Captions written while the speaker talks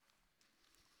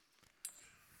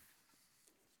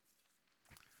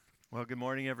Well, good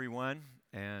morning, everyone,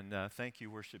 and thank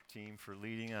you, worship team, for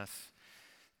leading us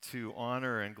to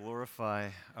honor and glorify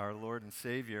our Lord and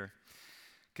Savior.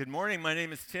 Good morning. My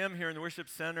name is Tim here in the Worship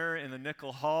Center in the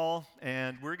Nickel Hall,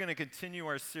 and we're going to continue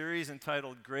our series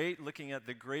entitled Great, looking at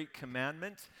the Great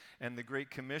Commandment and the Great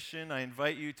Commission. I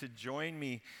invite you to join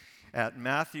me at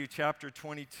Matthew chapter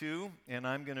 22, and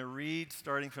I'm going to read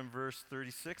starting from verse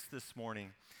 36 this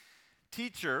morning.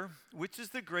 Teacher, which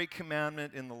is the great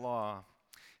commandment in the law?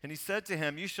 And he said to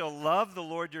him, you shall love the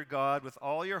Lord your God with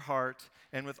all your heart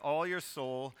and with all your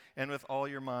soul and with all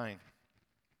your mind.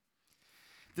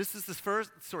 This is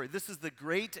the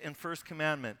great and first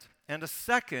commandment. And a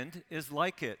second is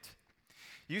like it.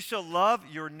 You shall love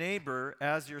your neighbor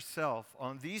as yourself.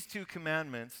 On these two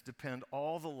commandments depend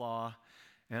all the law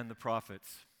and the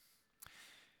prophets.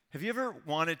 Have you ever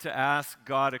wanted to ask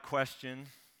God a question?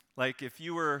 Like if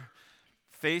you were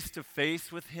face to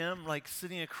face with him, like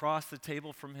sitting across the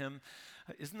table from him,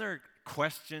 isn't there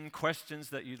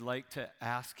questions that you'd like to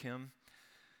ask him?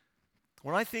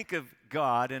 When I think of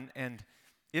God and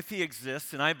if he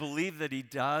exists, and I believe that he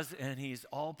does, and he's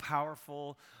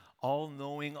all-powerful,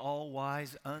 all-knowing,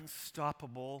 all-wise,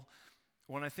 unstoppable,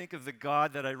 when I think of the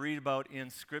God that I read about in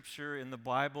Scripture, in the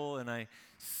Bible, and I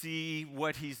see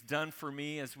what he's done for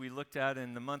me as we looked at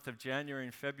in the month of January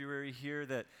and February here,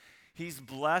 that he's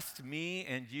blessed me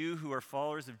and you who are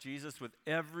followers of Jesus with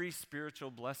every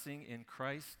spiritual blessing in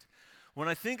Christ. When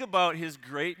I think about his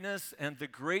greatness and the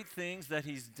great things that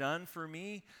he's done for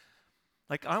me,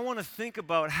 like I want to think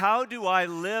about how do I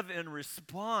live in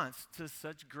response to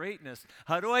such greatness?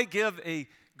 How do I give a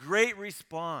great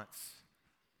response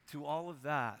to all of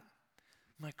that?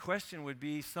 My question would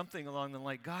be something along the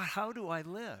line, God, how do I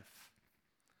live?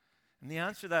 And the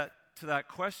answer to that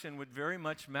question would very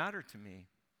much matter to me.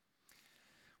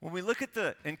 When we look at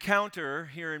the encounter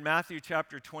here in Matthew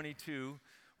chapter 22,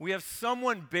 we have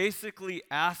someone basically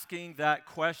asking that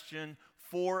question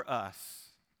for us.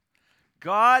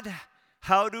 God,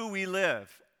 how do we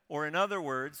live? Or in other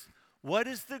words, what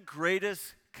is the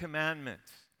greatest commandment?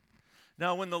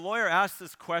 Now, when the lawyer asked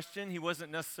this question, he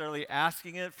wasn't necessarily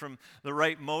asking it from the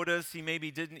right motives. He maybe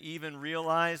didn't even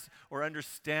realize or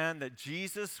understand that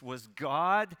Jesus was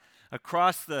God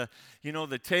across the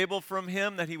table from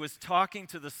him, that he was talking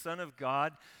to the Son of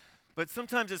God. But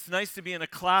sometimes it's nice to be in a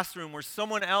classroom where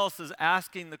someone else is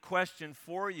asking the question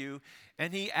for you,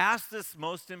 and he asked this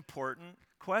most important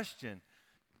question.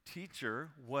 Teacher,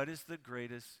 what is the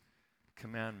greatest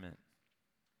commandment?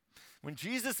 When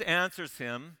Jesus answers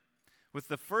him with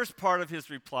the first part of his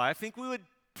reply, I think we would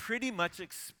pretty much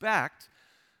expect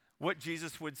what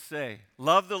Jesus would say.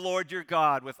 Love the Lord your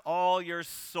God with all your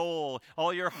soul,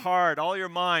 all your heart, all your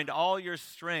mind, all your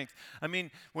strength. I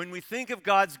mean, when we think of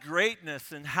God's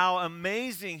greatness and how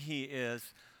amazing he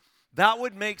is, that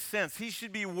would make sense. He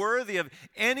should be worthy of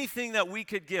anything that we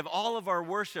could give, all of our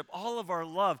worship, all of our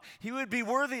love. He would be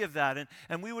worthy of that,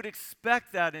 and we would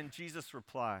expect that in Jesus'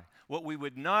 reply. What we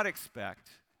would not expect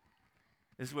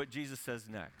is what Jesus says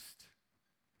next.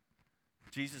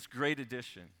 Jesus' great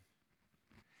addition.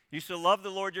 You shall love the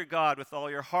Lord your God with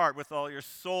all your heart, with all your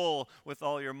soul, with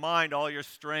all your mind, all your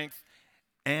strength,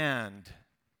 and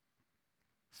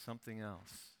something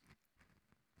else.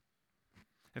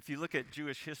 If you look at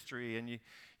Jewish history and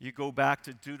you go back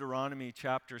to Deuteronomy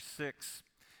chapter 6,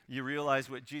 you realize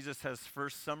what Jesus has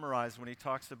first summarized when he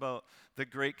talks about the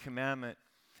great commandment.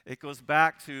 It goes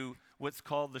back to what's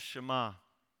called the Shema.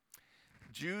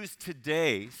 Jews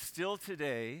today, still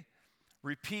today,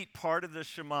 repeat part of the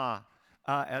Shema.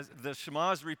 As the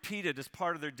Shema is repeated as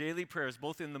part of their daily prayers,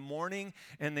 both in the morning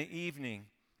and the evening.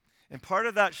 And part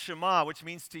of that Shema, which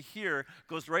means to hear,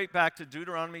 goes right back to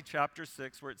Deuteronomy chapter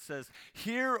 6, where it says,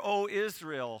 Hear, O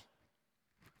Israel.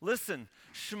 Listen,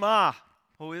 Shema,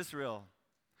 O Israel.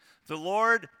 The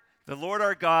Lord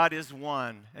our God is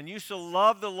one, and you shall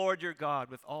love the Lord your God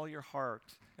with all your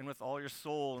heart, and with all your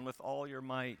soul, and with all your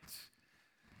might.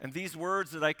 And these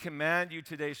words that I command you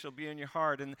today shall be in your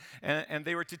heart. And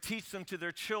they were to teach them to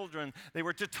their children. They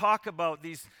were to talk about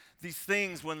these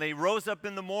things when they rose up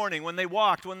in the morning, when they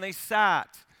walked, when they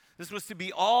sat. This was to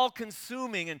be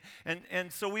all-consuming.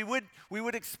 And so we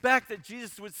would expect that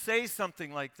Jesus would say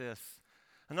something like this.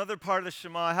 Another part of the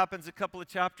Shema happens a couple of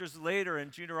chapters later in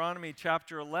Deuteronomy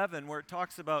chapter 11, where it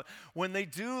talks about when they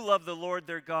do love the Lord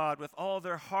their God with all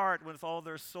their heart, with all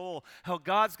their soul, how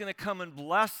God's going to come and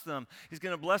bless them. He's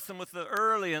going to bless them with the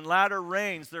early and latter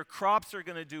rains. Their crops are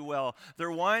going to do well.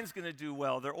 Their wine's going to do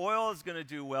well. Their oil is going to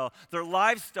do well. Their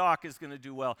livestock is going to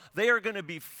do well. They are going to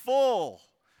be full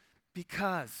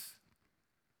because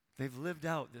they've lived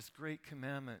out this great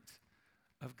commandment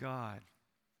of God.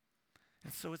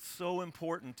 And so it's so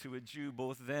important to a Jew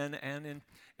both then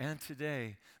and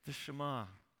today, the Shema.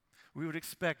 We would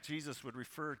expect Jesus would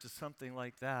refer to something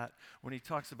like that when he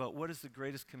talks about what is the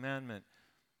greatest commandment.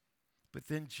 But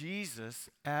then Jesus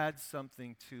adds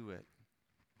something to it.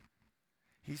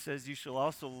 He says, you shall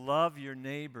also love your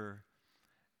neighbor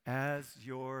as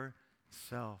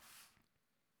yourself.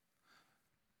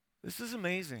 This is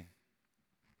amazing.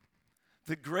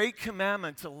 The great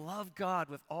commandment to love God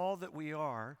with all that we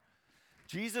are,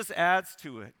 Jesus adds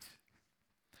to it.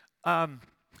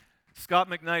 Scott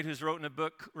McKnight, who's written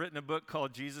a book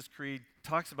called Jesus Creed,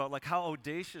 talks about like how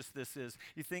audacious this is.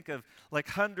 You think of like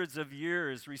hundreds of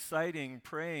years reciting,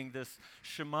 praying this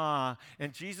Shema,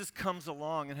 and Jesus comes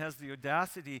along and has the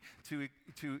audacity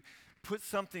to put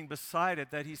something beside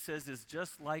it that he says is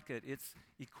just like it. It's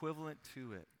equivalent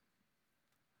to it.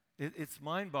 It's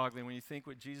mind-boggling when you think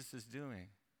what Jesus is doing.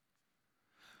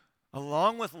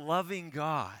 Along with loving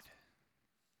God,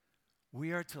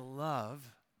 we are to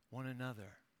love one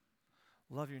another.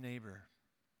 Love your neighbor.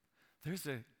 There's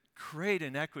a great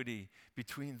inequity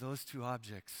between those two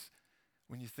objects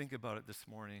when you think about it this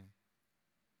morning.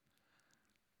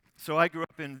 So I grew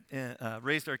up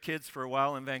raised our kids for a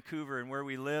while in Vancouver, and where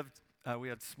we lived, we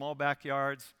had small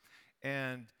backyards,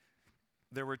 and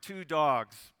there were two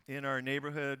dogs in our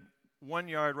neighborhood, one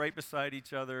yard right beside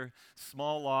each other,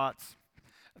 small lots.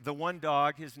 The one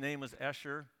dog, his name was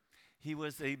Escher. He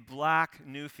was a black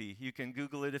Newfie. You can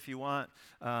Google it if you want.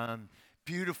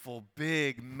 Beautiful,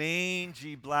 big,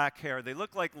 mangy black hair. They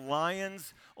look like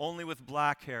lions, only with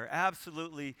black hair.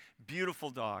 Absolutely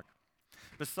beautiful dog.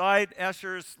 Beside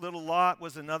Escher's little lot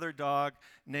was another dog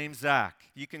named Zach.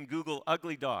 You can Google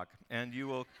ugly dog, and you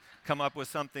will come up with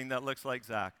something that looks like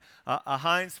Zach. A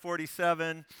Heinz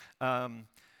 47.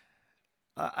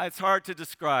 It's hard to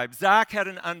describe. Zach had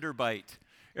an underbite.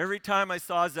 Every time I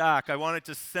saw Zach, I wanted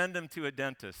to send him to a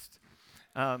dentist.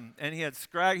 And he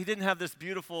didn't have this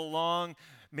beautiful, long,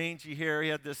 mangy hair. He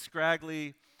had this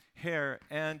scraggly hair.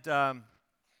 And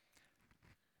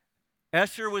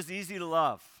Escher was easy to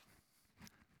love.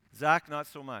 Zach, not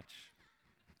so much.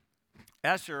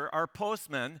 Escher, our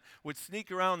postman, would sneak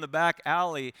around the back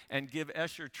alley and give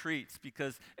Escher treats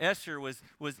because Escher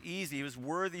was easy. He was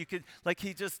worthy.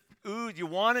 He just oozed. You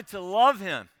wanted to love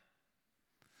him.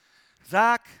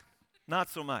 Zach, not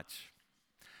so much.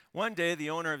 One day, the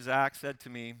owner of Zach said to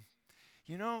me,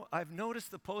 you know, I've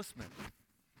noticed the postman.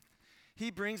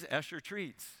 He brings Escher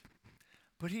treats,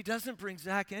 but he doesn't bring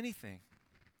Zach anything.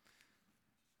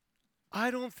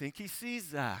 I don't think he sees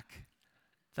Zach.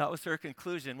 That was her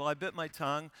conclusion. Well, I bit my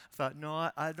tongue. I thought, no,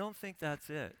 I don't think that's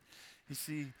it. You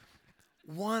see,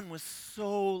 one was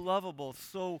so lovable,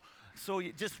 so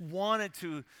you just wanted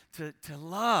to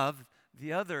love.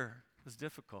 The other was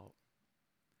difficult.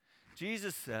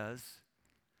 Jesus says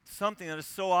something that is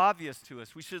so obvious to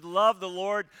us. We should love the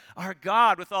Lord our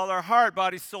God with all our heart,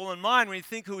 body, soul, and mind. When you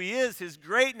think who he is, his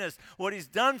greatness, what he's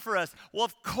done for us, well,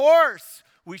 of course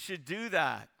we should do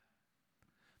that.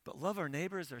 But love our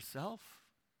neighbor as ourselves?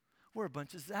 We're a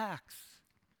bunch of Zachs.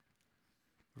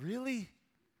 Really?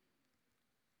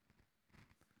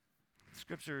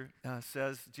 Scripture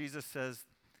Jesus says,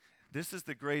 this is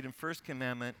the great and first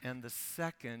commandment, and the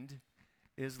second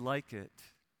is like it.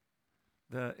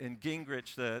 In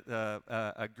Gingrich,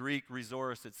 a Greek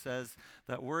resource, it says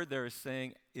that word there is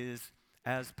saying is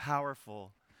as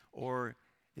powerful or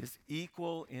is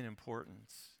equal in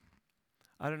importance.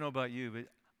 I don't know about you, but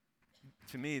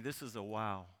to me, this is a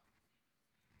wow.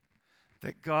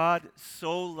 That God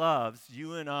so loves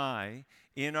you and I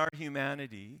in our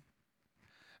humanity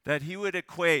that he would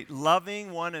equate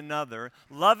loving one another,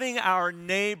 loving our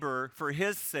neighbor for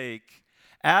his sake,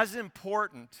 as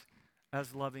important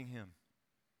as loving him.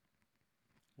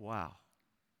 Wow.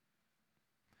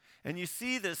 And you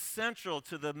see this central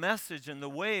to the message and the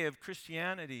way of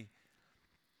Christianity.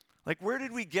 Like, where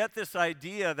did we get this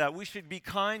idea that we should be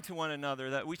kind to one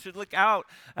another, that we should look out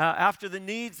after the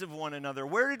needs of one another?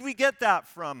 Where did we get that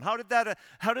from? How did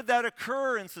that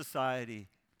occur in society?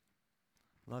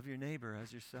 Love your neighbor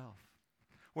as yourself.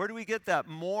 Where do we get that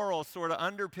moral sort of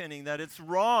underpinning that it's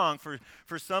wrong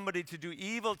for somebody to do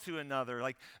evil to another?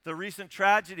 Like the recent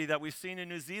tragedy that we've seen in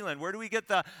New Zealand. Where do we get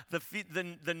the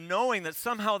knowing that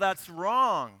somehow that's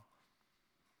wrong?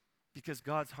 Because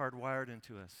God's hardwired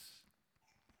into us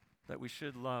that we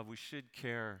should love, we should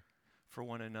care for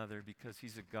one another because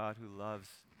he's a God who loves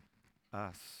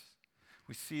us.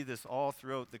 We see this all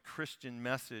throughout the Christian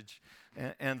message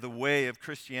and the way of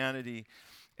Christianity.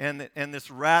 And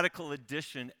this radical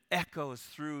addition echoes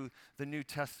through the New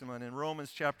Testament. In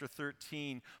Romans chapter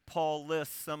 13, Paul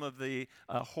lists some of the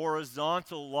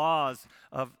horizontal laws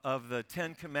of the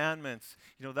Ten Commandments.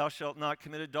 You know, thou shalt not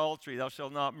commit adultery, thou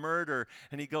shalt not murder.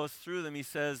 And he goes through them. He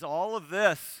says, all of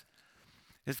this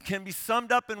can be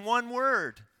summed up in one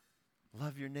word: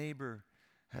 love your neighbor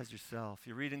as yourself.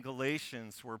 You read in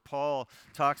Galatians where Paul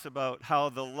talks about how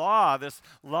the law, this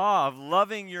law of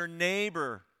loving your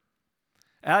neighbor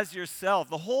as yourself,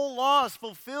 the whole law is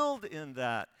fulfilled in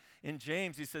that. In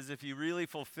James, he says, if you really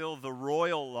fulfill the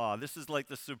royal law, this is like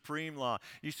the supreme law,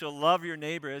 you shall love your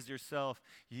neighbor as yourself,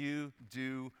 you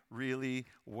do really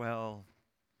well.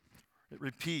 It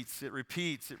repeats, it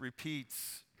repeats, it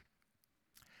repeats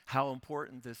how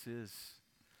important this is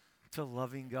to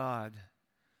loving God,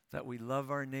 that we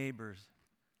love our neighbors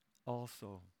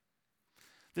also.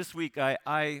 This week,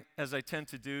 I, as I tend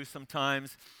to do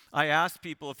sometimes, I ask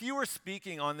people, if you were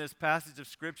speaking on this passage of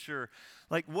Scripture,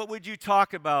 like, what would you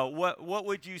talk about? What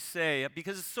would you say?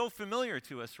 Because it's so familiar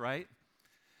to us, right?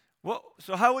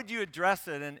 So how would you address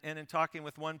it? And in talking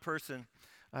with one person,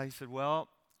 he said, well,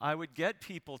 I would get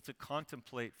people to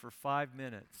contemplate for 5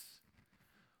 minutes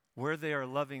where they are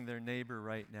loving their neighbor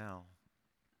right now.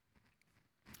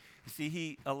 You see,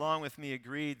 he, along with me,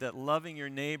 agreed that loving your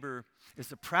neighbor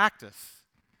is a practice.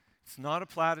 It's not a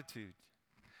platitude.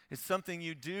 It's something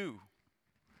you do.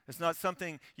 It's not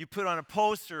something you put on a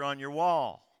poster on your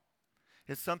wall.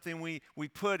 It's something we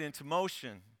put into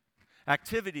motion,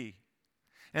 activity.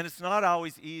 And it's not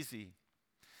always easy.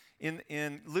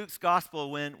 In Luke's gospel,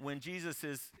 when Jesus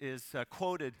is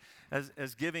quoted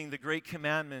as giving the great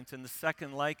commandment and the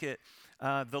second like it,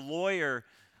 the lawyer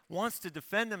wants to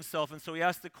defend himself, and so he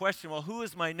asks the question, well, who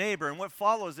is my neighbor? And what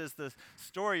follows is the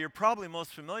story you're probably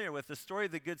most familiar with, the story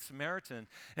of the Good Samaritan.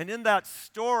 And in that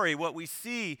story, what we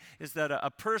see is that a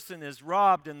person is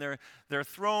robbed, and they're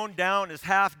thrown down as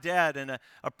half dead, and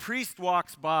a priest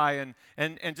walks by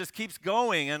and just keeps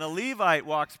going, and a Levite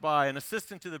walks by, an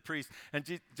assistant to the priest,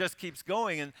 and just keeps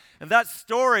going. And that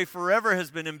story forever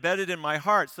has been embedded in my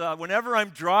heart. So whenever I'm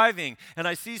driving and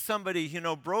I see somebody,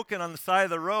 broken on the side of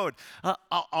the road,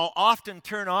 I'll often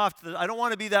turn off. I don't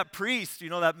want to be that priest,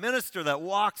 that minister that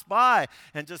walks by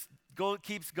and just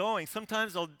keeps going.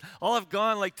 Sometimes I'll have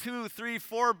gone like 2, 3,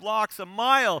 4 blocks, a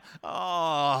mile.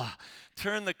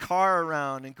 Turn the car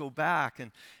around and go back,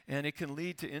 and it can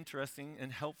lead to interesting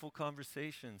and helpful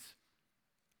conversations.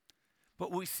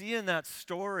 But what we see in that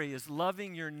story is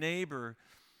loving your neighbor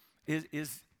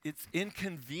it's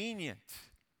inconvenient,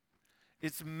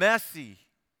 it's messy,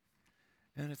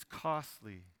 and it's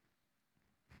costly.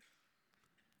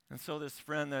 And so this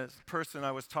person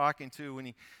I was talking to, when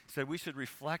he said we should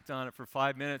reflect on it for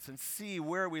 5 minutes and see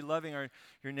where are we loving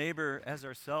your neighbor as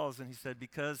ourselves. And he said,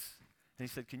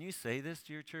 can you say this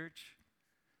to your church?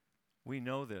 We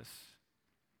know this,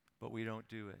 but we don't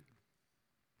do it.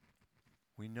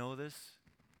 We know this,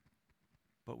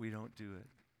 but we don't do it.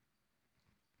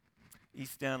 E.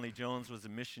 Stanley Jones was a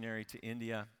missionary to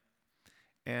India,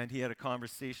 and he had a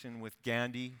conversation with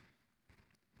Gandhi.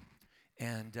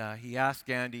 And he asked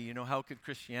Gandhi, how could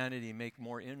Christianity make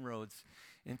more inroads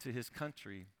into his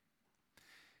country?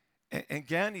 And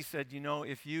Gandhi said,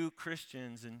 if you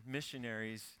Christians and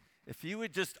missionaries, if you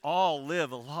would just all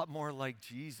live a lot more like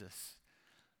Jesus,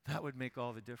 that would make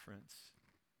all the difference.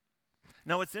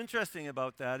 Now, what's interesting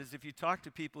about that is if you talk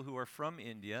to people who are from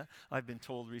India, I've been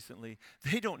told recently,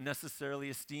 they don't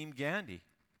necessarily esteem Gandhi.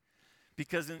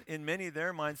 Because in many of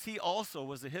their minds, he also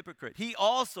was a hypocrite. He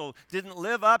also didn't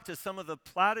live up to some of the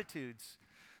platitudes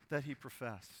that he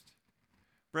professed.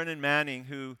 Brennan Manning,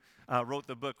 who wrote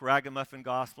the book Ragamuffin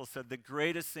Gospel, said the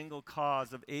greatest single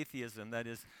cause of atheism, that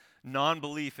is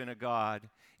non-belief in a God,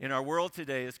 in our world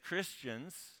today is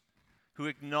Christians who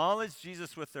acknowledge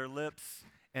Jesus with their lips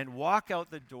and walk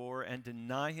out the door and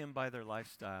deny him by their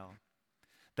lifestyle.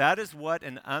 That is what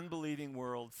an unbelieving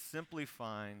world simply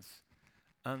finds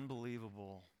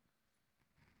unbelievable.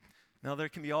 Now, there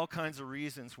can be all kinds of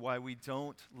reasons why we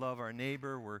don't love our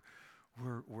neighbor.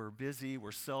 We're busy.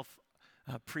 We're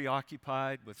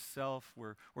preoccupied with self.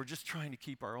 We're just trying to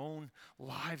keep our own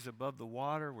lives above the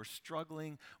water. We're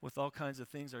struggling with all kinds of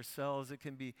things ourselves. It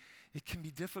can be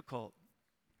difficult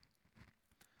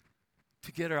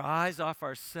to get our eyes off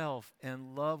ourselves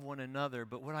and love one another.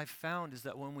 But what I've found is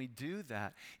that when we do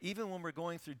that, even when we're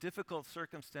going through difficult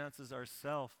circumstances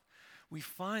ourselves, we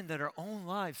find that our own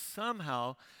lives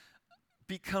somehow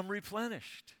become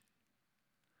replenished.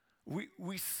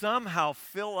 We somehow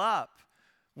fill up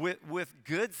with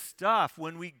good stuff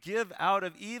when we give out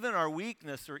of even our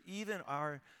weakness or even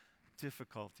our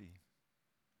difficulty.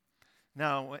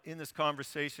 Now, in this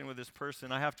conversation with this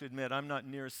person, I have to admit I'm not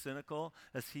near as cynical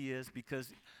as he is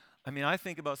because, I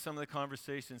think about some of the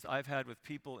conversations I've had with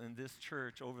people in this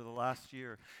church over the last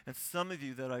year, and some of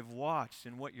you that I've watched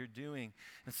and what you're doing,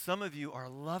 and some of you are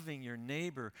loving your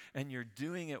neighbor and you're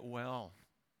doing it well.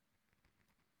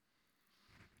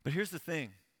 But here's the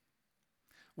thing.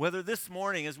 Whether this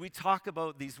morning, as we talk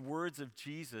about these words of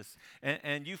Jesus,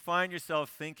 and you find yourself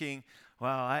thinking,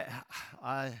 wow,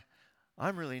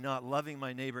 I'm really not loving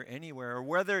my neighbor anywhere, or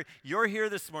whether you're here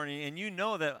this morning and you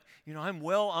know that, I'm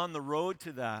well on the road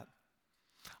to that.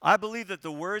 I believe that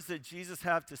the words that Jesus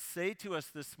have to say to us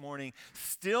this morning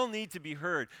still need to be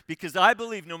heard, because I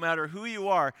believe no matter who you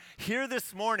are, here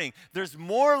this morning, there's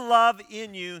more love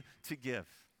in you to give.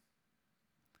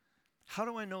 How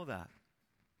do I know that?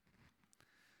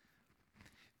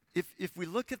 If we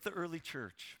look at the early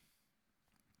church,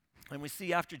 and we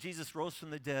see after Jesus rose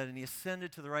from the dead and he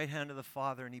ascended to the right hand of the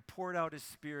Father and he poured out his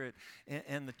Spirit,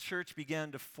 and the church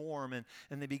began to form, and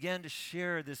they began to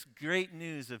share this great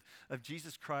news of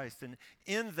Jesus Christ. And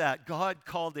in that, God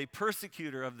called a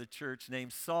persecutor of the church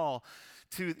named Saul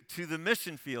to the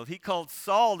mission field. He called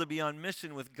Saul to be on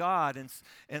mission with God,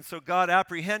 and so God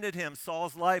apprehended him.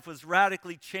 Saul's life was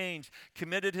radically changed,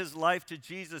 committed his life to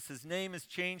Jesus. His name is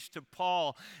changed to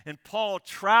Paul, and Paul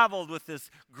traveled with this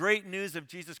great news of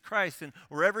Jesus Christ, and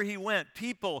wherever he went,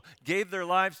 people gave their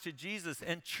lives to Jesus,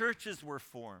 and churches were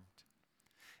formed.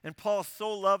 And Paul so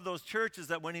loved those churches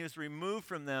that when he was removed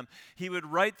from them, he would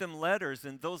write them letters,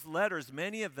 and those letters,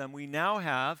 many of them we now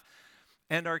have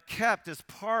and are kept as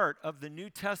part of the New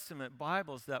Testament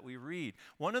Bibles that we read.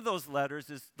 One of those letters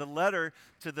is the letter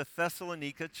to the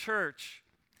Thessalonica church.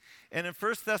 And in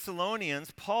 1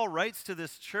 Thessalonians, Paul writes to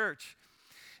this church,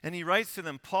 and he writes to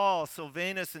them, Paul,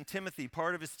 Silvanus, and Timothy,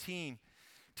 part of his team,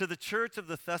 to the church of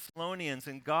the Thessalonians,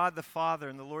 and God the Father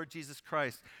and the Lord Jesus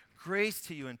Christ, grace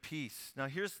to you and peace. Now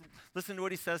listen to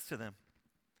what he says to them.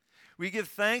 We give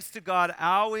thanks to God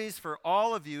always for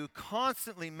all of you,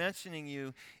 constantly mentioning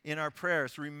you in our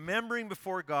prayers, remembering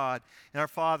before God and our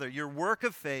Father your work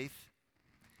of faith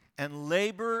and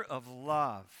labor of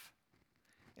love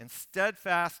and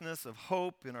steadfastness of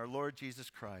hope in our Lord Jesus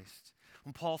Christ.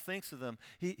 When Paul thinks of them,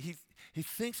 he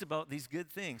thinks about these good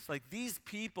things. Like, these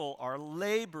people are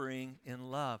laboring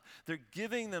in love. They're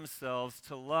giving themselves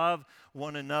to love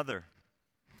one another.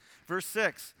 Verse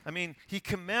 6, he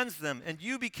commends them, and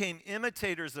you became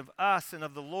imitators of us and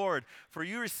of the Lord, for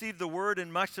you received the word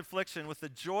in much affliction with the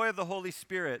joy of the Holy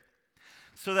Spirit,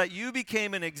 so that you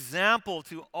became an example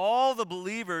to all the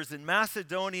believers in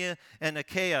Macedonia and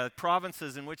Achaia,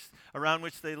 provinces around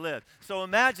which they lived. So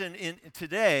imagine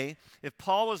today, if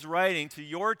Paul was writing to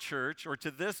your church or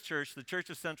to this church, the Church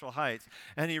of Central Heights,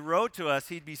 and he wrote to us,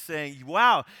 he'd be saying,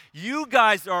 wow, you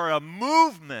guys are a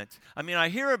movement. I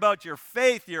hear about your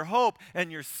faith, your hope, and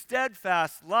your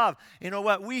steadfast love. You know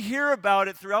what? We hear about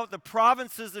it throughout the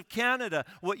provinces of Canada,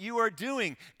 what you are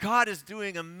doing. God is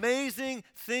doing amazing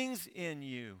things in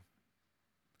you.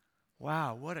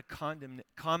 Wow, what a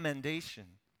commendation.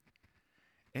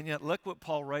 And yet look what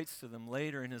Paul writes to them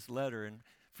later in his letter in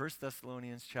 1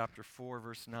 Thessalonians chapter 4,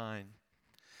 verse 9.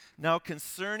 Now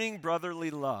concerning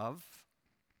brotherly love,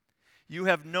 you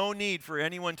have no need for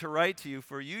anyone to write to you,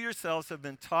 for you yourselves have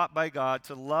been taught by God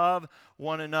to love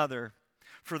one another.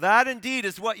 For that indeed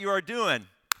is what you are doing.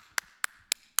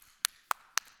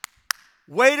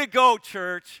 Way to go,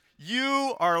 church.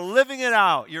 You are living it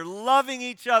out. You're loving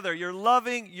each other. You're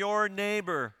loving your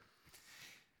neighbor.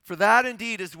 For that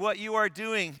indeed is what you are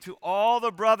doing to all the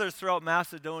brothers throughout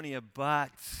Macedonia. But,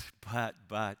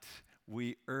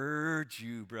 we urge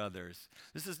you, brothers.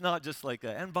 This is not just like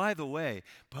and by the way,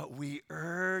 but we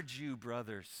urge you,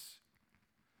 brothers,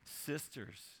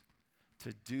 sisters,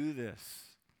 to do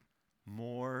this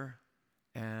more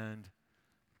and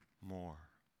more.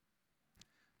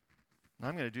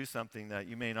 I'm going to do something that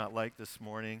you may not like this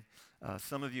morning.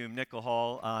 Some of you in Nickel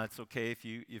Hall, it's okay if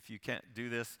you can't do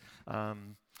this.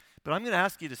 But I'm going to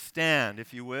ask you to stand,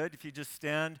 if you would. If you just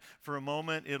stand for a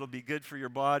moment, it'll be good for your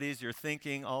bodies, your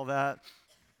thinking, all that.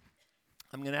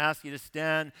 I'm going to ask you to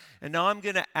stand. And now I'm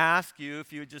going to ask you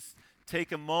if you would just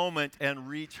take a moment and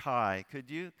reach high.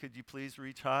 Could you please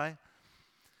reach high?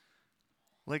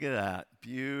 Look at that.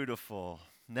 Beautiful.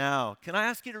 Now, can I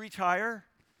ask you to reach higher?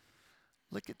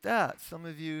 Look at that. Some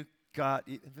of you got.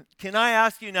 Can I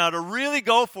ask you now to really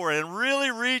go for it and really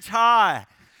reach high?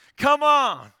 Come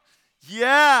on.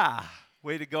 Yeah.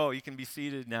 Way to go. You can be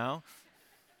seated now.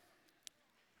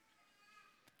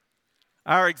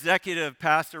 Our executive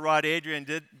pastor, Rod Adrian,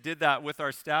 did that with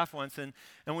our staff once, and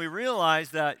we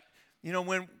realized that,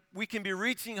 when we can be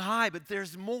reaching high, but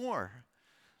there's more.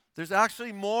 There's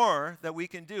actually more that we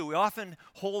can do. We often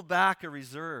hold back a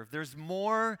reserve. There's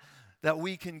more that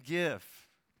we can give.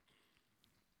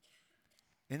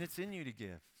 And it's in you to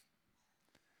give.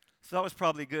 So that was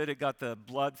probably good. It got the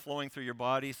blood flowing through your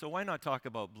body. So why not talk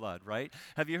about blood, right?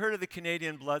 Have you heard of the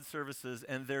Canadian Blood Services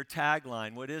and their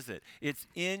tagline? What is it? It's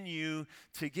in you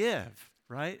to give,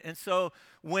 right? And so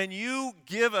when you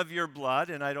give of your blood,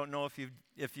 and I don't know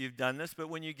if you've done this, but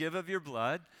when you give of your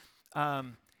blood,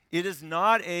 it is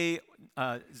not a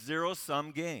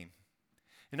zero-sum game.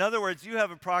 In other words, you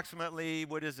have approximately,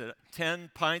 10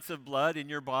 pints of blood in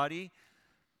your body.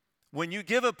 When you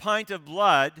give a pint of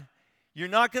blood, you're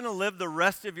not going to live the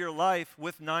rest of your life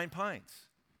with 9 pints.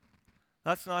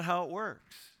 That's not how it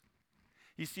works.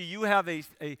 You see, you have a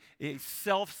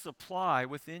self-supply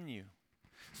within you.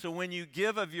 So when you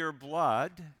give of your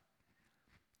blood,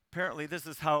 apparently this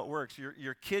is how it works.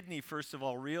 Your kidney, first of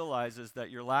all, realizes that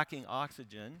you're lacking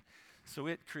oxygen. So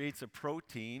it creates a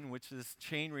protein, which is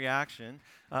chain reaction,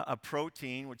 a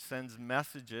protein which sends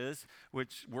messages,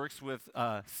 which works with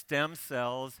stem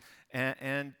cells.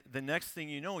 And the next thing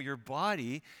you know, your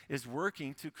body is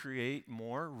working to create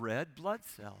more red blood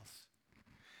cells.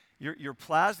 Your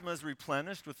plasma is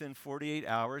replenished within 48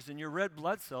 hours, and your red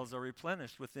blood cells are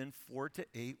replenished within 4 to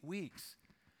 8 weeks.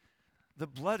 The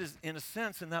blood is, in a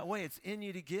sense, in that way, it's in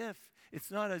you to give.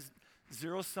 It's not a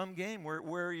zero-sum game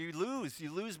where you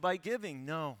lose by giving.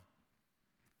 No.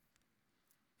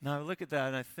 Now I look at that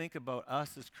and I think about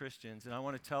us as Christians, and I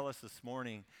want to tell us this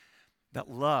morning that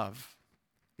love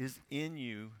is in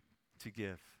you to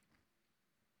give.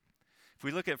 If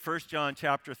we look at 1 John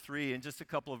chapter 3, in just a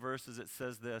couple of verses, it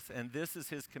says this, "And this is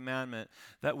his commandment,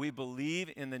 that we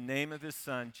believe in the name of his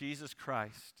Son, Jesus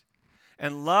Christ,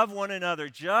 and love one another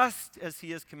just as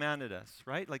he has commanded us,"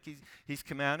 right? Like he's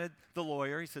commanded the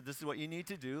lawyer. He said, this is what you need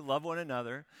to do, love one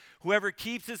another. "Whoever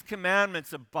keeps his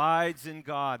commandments abides in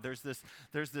God." There's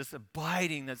this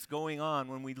abiding that's going on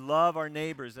when we love our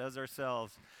neighbors as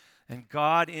ourselves, and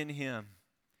God in him.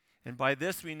 "And by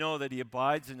this we know that he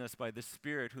abides in us by the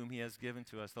Spirit whom he has given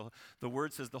to us." The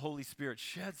word says the Holy Spirit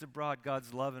sheds abroad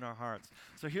God's love in our hearts.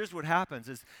 So here's what happens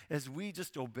is, as we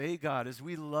just obey God, as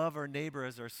we love our neighbor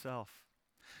as ourselves,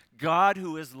 God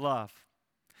who is love,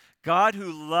 God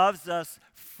who loves us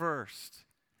first,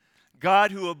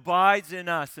 God who abides in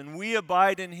us and we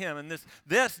abide in him. And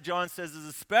this, John says, is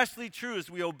especially true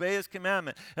as we obey his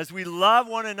commandment, as we love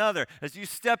one another, as you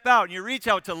step out and you reach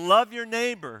out to love your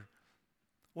neighbor.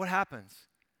 What happens?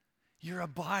 You're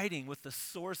abiding with the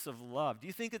source of love. Do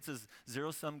you think it's a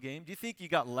zero-sum game? Do you think you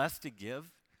got less to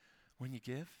give when you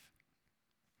give?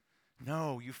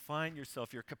 No, you find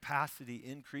yourself, your capacity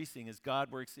increasing as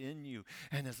God works in you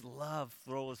and as love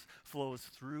flows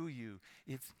through you.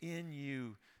 It's in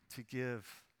you to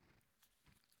give.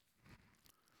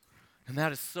 And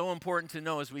that is so important to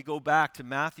know as we go back to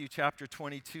Matthew chapter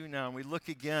 22 now and we look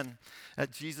again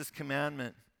at Jesus'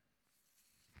 commandment.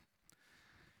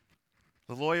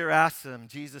 The lawyer asked him,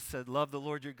 Jesus said, "Love the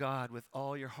Lord your God with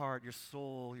all your heart, your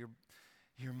soul, your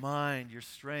mind, your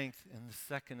strength." And the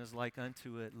second is like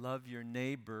unto it, love your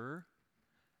neighbor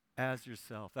as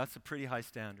yourself. That's a pretty high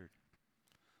standard.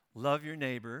 Love your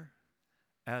neighbor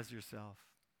as yourself.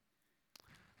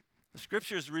 The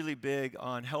scripture is really big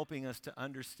on helping us to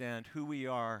understand who we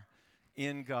are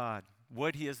in God,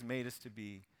 what he has made us to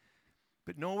be.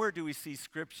 But nowhere do we see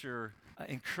scripture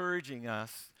encouraging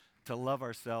us to love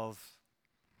ourselves.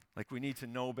 Like we need to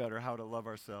know better how to love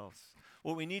ourselves.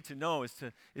 What we need to know is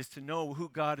to know who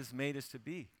God has made us to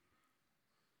be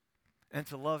and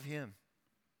to love him.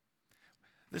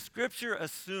 The scripture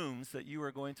assumes that you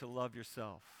are going to love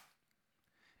yourself.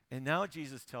 And now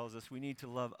Jesus tells us we need to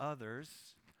love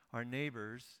others, our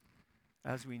neighbors,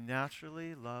 as we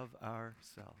naturally love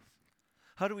ourselves.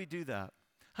 How do we do that?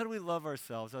 How do we love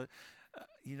ourselves?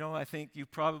 I think you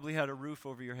probably had a roof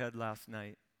over your head last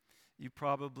night. You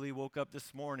probably woke up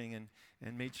this morning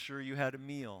and made sure you had a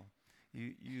meal.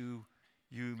 You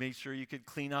made sure you could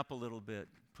clean up a little bit,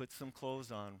 put some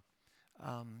clothes on.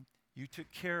 You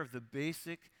took care of the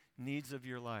basic needs of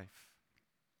your life.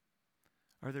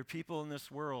 Are there people in this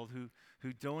world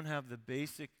who don't have the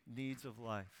basic needs of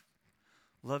life?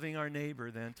 Loving our neighbor,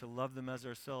 then, to love them as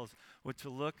ourselves, would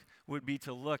be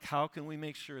to look, how can we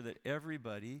make sure that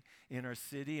everybody in our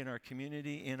city, in our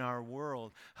community, in our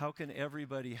world, how can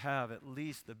everybody have at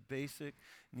least the basic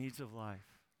needs of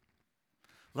life?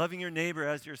 Loving your neighbor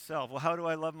as yourself.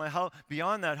 Well,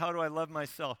 beyond that, how do I love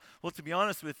myself? Well, to be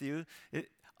honest with you,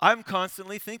 I'm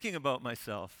constantly thinking about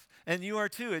myself. And you are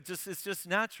too. It's just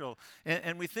natural.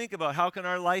 And we think about how can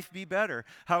our life be better?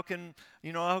 How can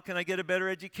I get a better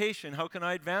education? How can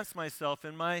I advance myself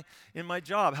in my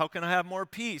job? How can I have more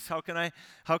peace? How can I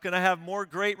have more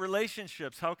great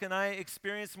relationships? How can I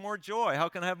experience more joy? How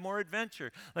can I have more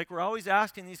adventure? Like, we're always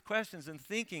asking these questions and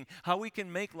thinking how we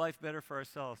can make life better for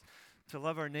ourselves. To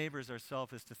love our neighbors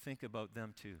ourselves is to think about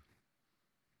them too.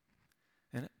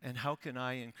 And how can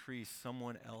I increase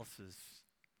someone else's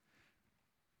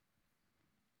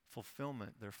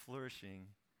fulfillment, their flourishing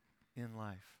in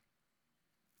life?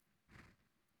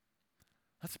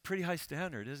 That's a pretty high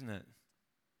standard, isn't it?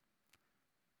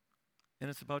 And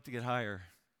it's about to get higher.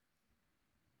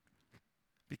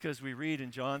 Because we read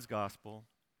in John's gospel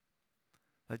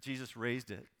that Jesus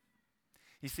raised it.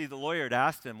 You see, the lawyer had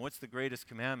asked him, what's the greatest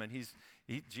commandment?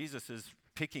 Jesus is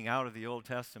picking out of the Old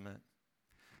Testament.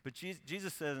 But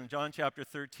Jesus says in John chapter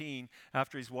 13,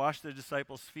 after he's washed the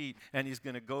disciples' feet and he's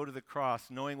going to go to the cross,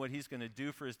 knowing what he's going to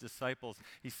do for his disciples,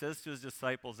 he says to his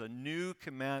disciples, a new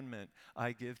commandment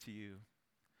I give to you,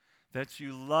 that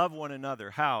you love one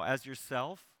another. How? As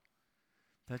yourself?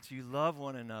 That you love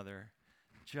one another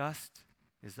just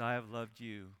as I have loved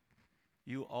you.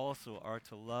 You also are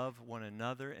to love one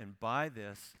another, and by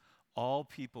this all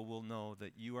people will know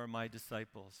that you are my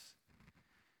disciples,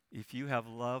 if you have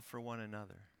love for one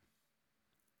another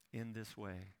in this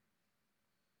way.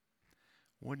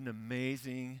 What an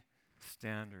amazing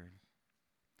standard.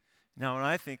 Now, when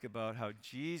I think about how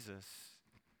Jesus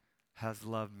has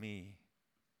loved me,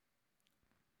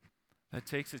 that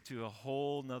takes it to a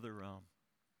whole nother realm.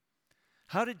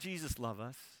 How did Jesus love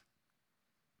us?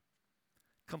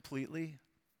 Completely,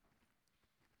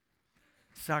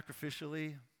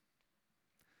 sacrificially.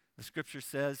 The scripture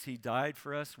says he died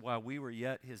for us while we were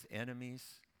yet his enemies.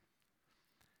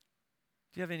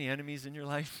 Do you have any enemies in your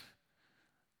life?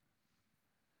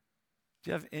 Do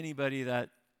you have anybody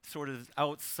that sort of is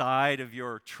outside of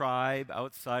your tribe,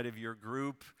 outside of your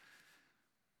group,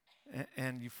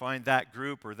 and you find that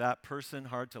group or that person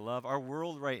hard to love? Our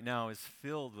world right now is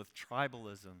filled with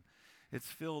tribalism. It's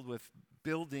filled with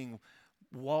building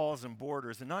walls and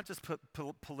borders, and not just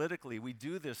politically. We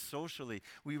do this socially.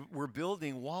 We're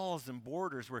building walls and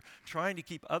borders. We're trying to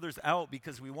keep others out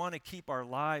because we want to keep our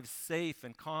lives safe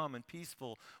and calm and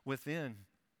peaceful within.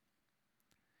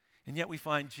 And yet we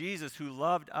find Jesus, who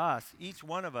loved us, each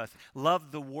one of us,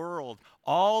 loved the world,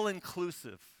 all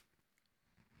inclusive,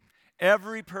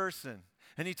 every person.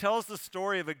 And he tells the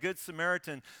story of a good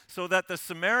Samaritan so that the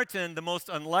Samaritan, the most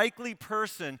unlikely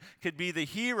person, could be the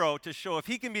hero, to show if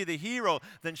he can be the hero,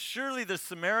 then surely the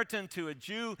Samaritan to a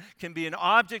Jew can be an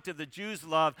object of the Jew's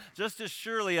love, just as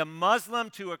surely a Muslim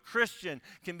to a Christian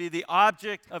can be the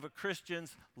object of a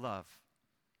Christian's love.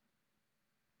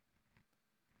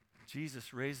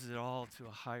 Jesus raises it all to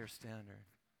a higher standard.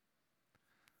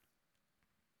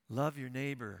 Love your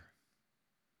neighbor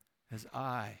as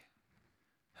I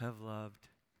have loved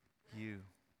you.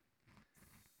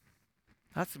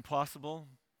 That's impossible.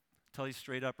 I'll tell you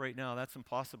straight up right now, that's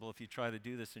impossible if you try to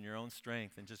do this in your own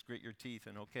strength and just grit your teeth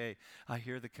and, okay, I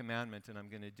hear the commandment and I'm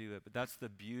going to do it. But that's the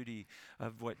beauty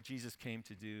of what Jesus came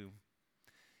to do.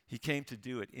 He came to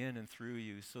do it in and through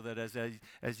you, so that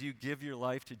as you give your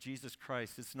life to Jesus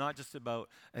Christ, it's not just about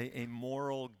a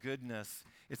moral goodness.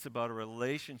 It's about a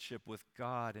relationship with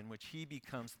God in which he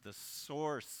becomes the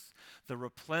source, the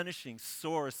replenishing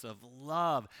source of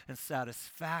love and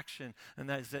satisfaction. And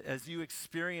as you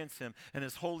experience him and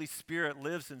his Holy Spirit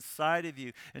lives inside of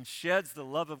you and sheds the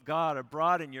love of God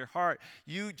abroad in your heart,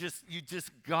 you just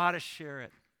got to share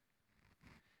it.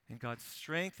 And God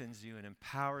strengthens you and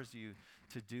empowers you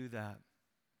to do that.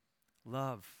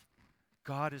 Love.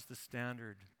 God is the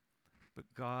standard, but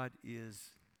God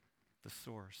is the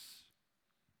source.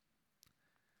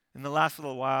 In the last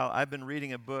little while, I've been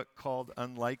reading a book called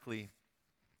Unlikely.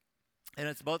 And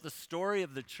it's about the story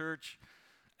of the church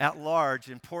at large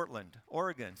in Portland,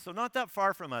 Oregon. So not that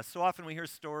far from us. So often we hear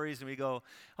stories and we go,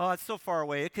 oh, it's so far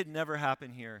away. It could never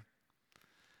happen here.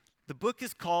 The book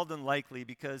is called Unlikely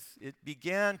because it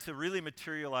began to really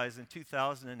materialize in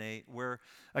 2008, where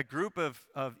a group of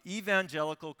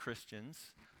evangelical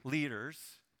Christians, leaders,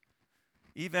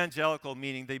 evangelical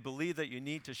meaning they believe that you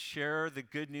need to share the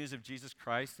good news of Jesus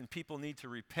Christ and people need to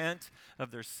repent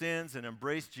of their sins and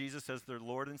embrace Jesus as their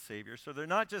Lord and Savior. So they're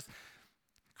not just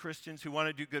Christians who want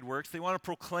to do good works, they want to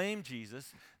proclaim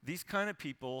Jesus. These kind of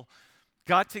people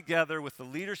got together with the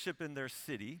leadership in their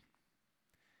city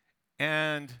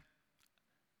and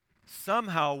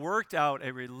somehow worked out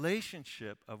a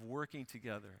relationship of working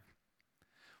together.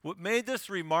 What made this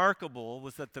remarkable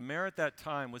was that the mayor at that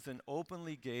time was an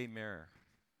openly gay mayor.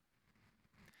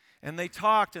 And they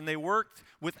talked and they worked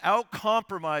without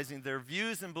compromising their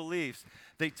views and beliefs.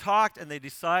 They talked and they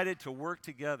decided to work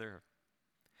together.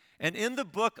 And in the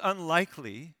book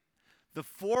Unlikely, the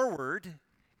foreword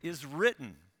is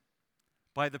written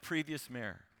by the previous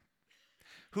mayor,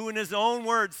 who in his own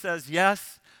words says,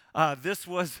 yes, this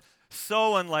was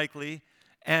so unlikely.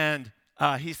 And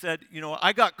he said,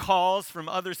 I got calls from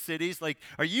other cities like,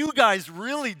 are you guys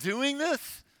really doing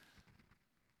this?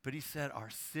 But he said, our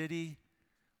city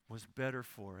was better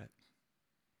for it.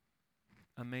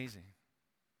 Amazing.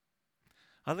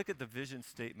 I look at the vision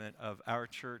statement of our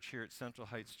church here at Central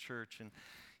Heights Church, and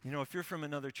if you're from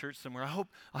another church somewhere,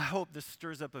 I hope this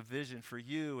stirs up a vision for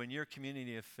you and your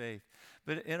community of faith.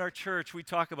 But in our church, we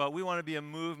talk about we want to be a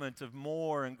movement of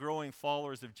more and growing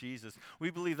followers of Jesus.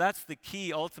 We believe that's the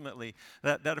key ultimately,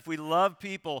 that if we love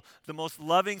people, the most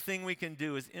loving thing we can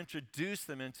do is introduce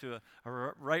them into a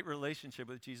right relationship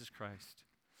with Jesus Christ.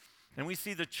 And we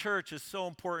see the church is so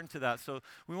important to that. So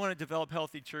we want to develop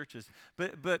healthy churches.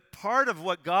 But part of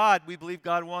what we believe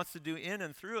God wants to do in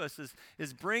and through us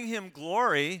is bring him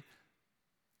glory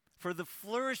for the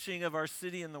flourishing of our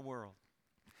city and the world.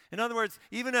 In other words,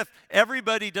 even if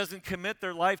everybody doesn't commit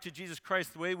their life to Jesus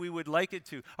Christ the way we would like it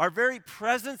to, our very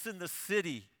presence in the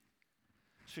city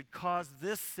should cause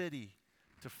this city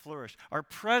to flourish. Our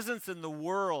presence in the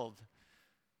world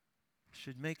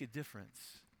should make a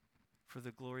difference for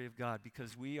the glory of God,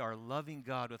 because we are loving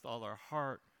God with all our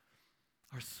heart,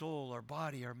 our soul, our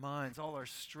body, our minds, all our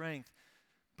strength,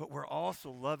 but we're also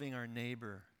loving our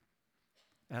neighbor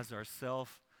as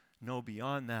ourself. No,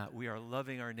 beyond that, we are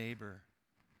loving our neighbor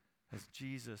as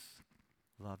Jesus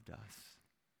loved us.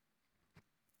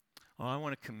 I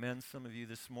want to commend some of you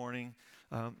this morning.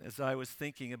 As I was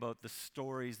thinking about the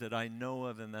stories that I know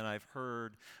of and that I've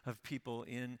heard of people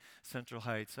in Central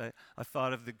Heights, I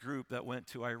thought of the group that went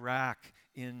to Iraq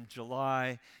in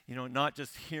July, not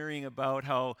just hearing about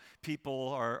how people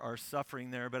are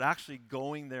suffering there, but actually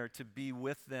going there to be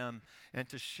with them and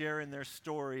to share in their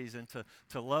stories and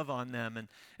to love on them.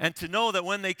 And to know that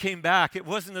when they came back, it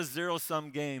wasn't a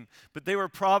zero-sum game, but they were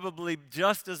probably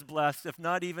just as blessed, if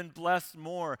not even blessed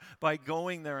more, by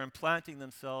going there and planting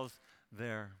themselves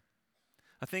there.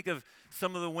 I think of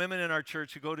some of the women in our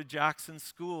church who go to Jackson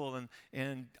School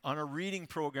and on a reading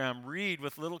program read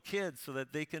with little kids so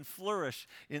that they can flourish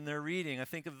in their reading. I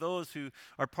think of those who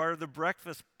are part of the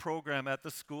breakfast program at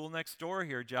the school next door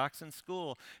here, Jackson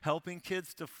School, helping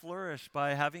kids to flourish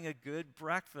by having a good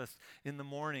breakfast in the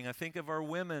morning. I think of our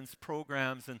women's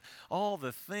programs and all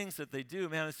the things that they do.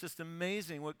 Man, it's just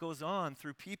amazing what goes on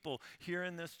through people here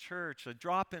in this church. A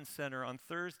drop-in center on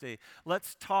Thursday.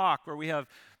 Let's Talk, where we have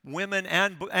women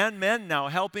and men now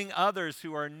helping others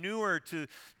who are newer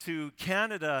to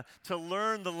Canada to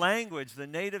learn the language, the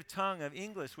native tongue of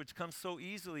English, which comes so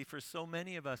easily for so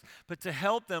many of us, but to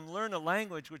help them learn a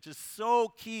language which is so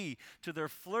key to their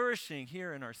flourishing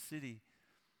here in our city,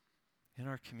 in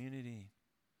our community.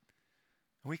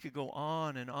 We could go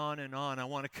on and on and on. I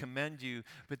want to commend you,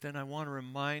 but then I want to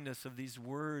remind us of these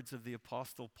words of the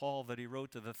Apostle Paul that he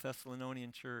wrote to the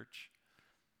Thessalonian church.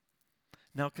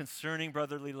 Now, concerning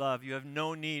brotherly love, you have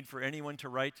no need for anyone to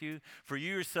write to you, for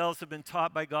you yourselves have been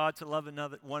taught by God to love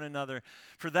one another.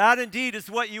 For that indeed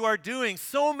is what you are doing,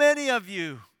 so many of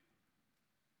you.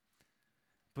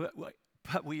 But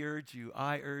we urge you,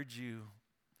 I urge you,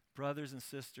 brothers and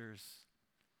sisters,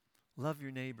 love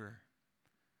your neighbor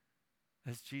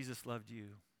as Jesus loved you,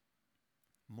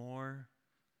 more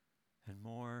and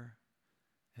more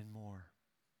and more.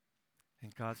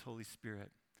 And God's Holy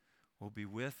Spirit will be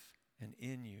with and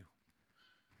in you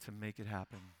to make it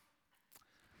happen.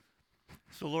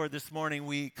 So Lord, this morning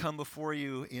we come before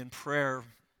you in prayer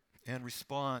and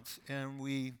response, and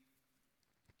we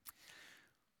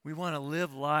want to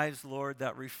live lives, Lord,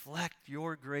 that reflect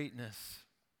your greatness.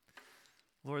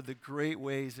 Lord, the great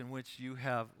ways in which you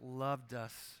have loved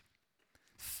us,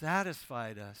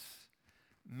 satisfied us,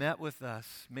 met with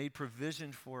us, made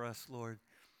provision for us, Lord,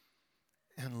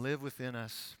 and live within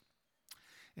us.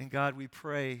 And God, we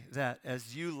pray that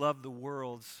as you love the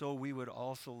world, so we would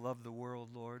also love the world,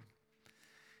 Lord,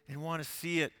 and want to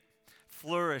see it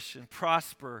flourish and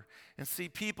prosper and see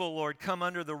people, Lord, come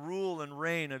under the rule and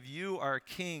reign of you, our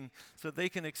King, so that they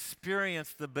can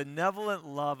experience the benevolent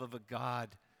love of a God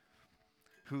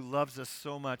who loves us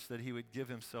so much that he would give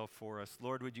himself for us.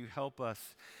 Lord, would you help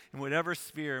us in whatever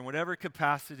sphere, in whatever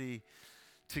capacity,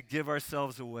 to give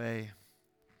ourselves away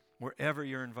wherever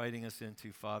you're inviting us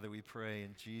into, Father, we pray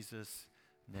in Jesus'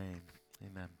 name.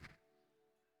 Amen.